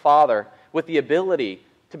presence of the Father with the ability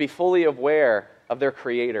to be fully aware of their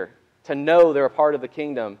Creator, to know they're a part of the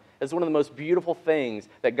kingdom, is one of the most beautiful things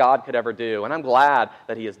that God could ever do. And I'm glad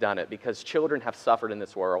that He has done it, because children have suffered in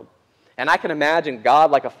this world. And I can imagine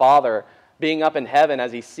God like a father being up in heaven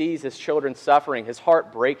as He sees His children suffering, His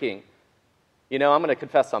heart breaking. You know, I'm going to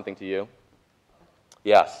confess something to you.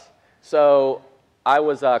 Yes. So I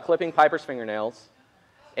was clipping Piper's fingernails,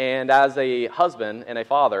 and as a husband and a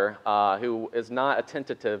father who is not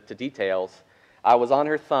attentive to details, I was on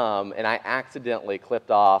her thumb, and I accidentally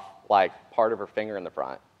clipped off, like, part of her finger in the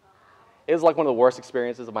front. It was like one of the worst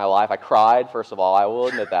experiences of my life. I cried, first of all. I will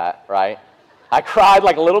admit that, right? I cried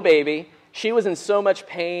like a little baby. She was in so much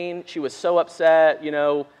pain. She was so upset. You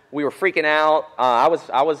know, we were freaking out. I was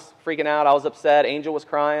freaking out. I was upset. Angel was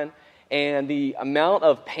crying. And the amount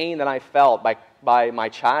of pain that I felt by my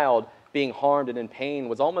child being harmed and in pain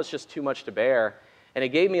was almost just too much to bear. And it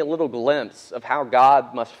gave me a little glimpse of how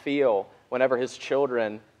God must feel whenever His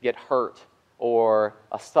children get hurt or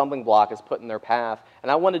a stumbling block is put in their path.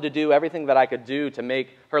 And I wanted to do everything that I could do to make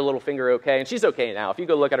her little finger okay. And she's okay now. If you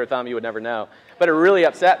go look at her thumb, you would never know. But it really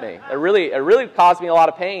upset me. It really caused me a lot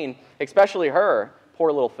of pain, especially her,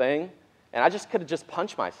 poor little thing. And I just could have just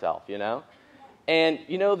punched myself, you know. And,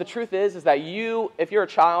 you know, the truth is that you, if you're a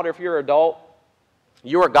child or if you're an adult,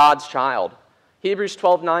 you are God's child. Hebrews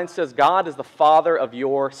 12:9 says, God is the Father of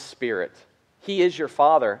your spirit. He is your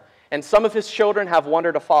Father. And some of His children have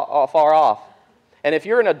wandered far off. And if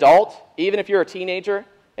you're an adult, even if you're a teenager,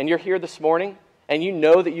 and you're here this morning, and you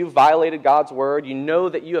know that you've violated God's word, you know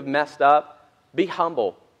that you have messed up, be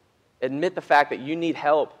humble. Admit the fact that you need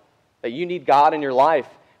help, that you need God in your life.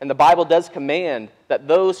 And the Bible does command that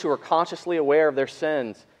those who are consciously aware of their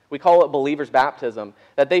sins, we call it believer's baptism,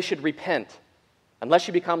 that they should repent. Unless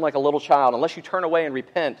you become like a little child, unless you turn away and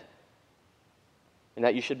repent, and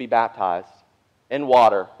that you should be baptized in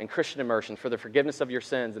water, in Christian immersion, for the forgiveness of your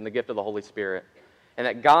sins and the gift of the Holy Spirit. And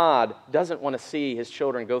that God doesn't want to see His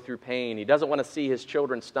children go through pain. He doesn't want to see His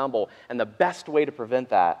children stumble. And the best way to prevent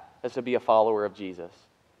that is to be a follower of Jesus.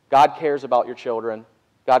 God cares about your children.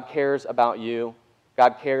 God cares about you.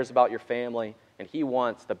 God cares about your family. And He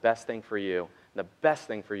wants the best thing for you. And the best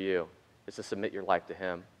thing for you is to submit your life to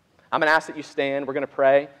Him. I'm going to ask that you stand. We're going to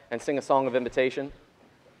pray and sing a song of invitation.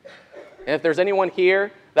 And if there's anyone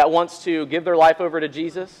here that wants to give their life over to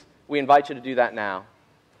Jesus, we invite you to do that now.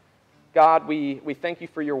 God, we thank You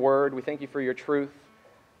for Your word. We thank You for Your truth.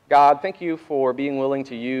 God, thank You for being willing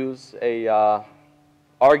to use a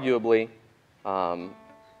arguably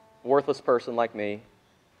worthless person like me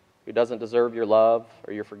who doesn't deserve Your love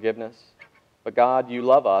or Your forgiveness. But God, You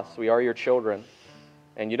love us. We are Your children.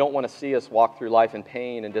 And You don't want to see us walk through life in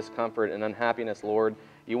pain and discomfort and unhappiness, Lord.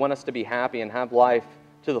 You want us to be happy and have life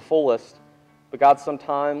to the fullest. But God,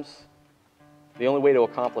 sometimes the only way to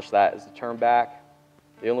accomplish that is to turn back.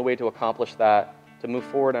 The only way to accomplish that, to move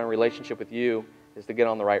forward in a relationship with You, is to get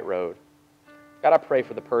on the right road. God, I pray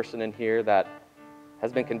for the person in here that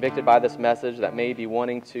has been convicted by this message, that may be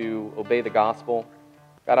wanting to obey the gospel.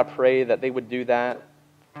 God, I pray that they would do that.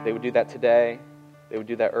 They would do that today. They would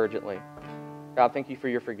do that urgently. God, thank You for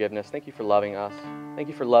Your forgiveness. Thank You for loving us. Thank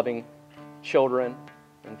You for loving children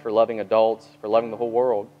and for loving adults, for loving the whole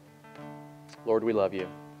world. Lord, we love You.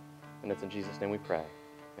 And it's in Jesus' name we pray.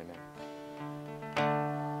 Amen.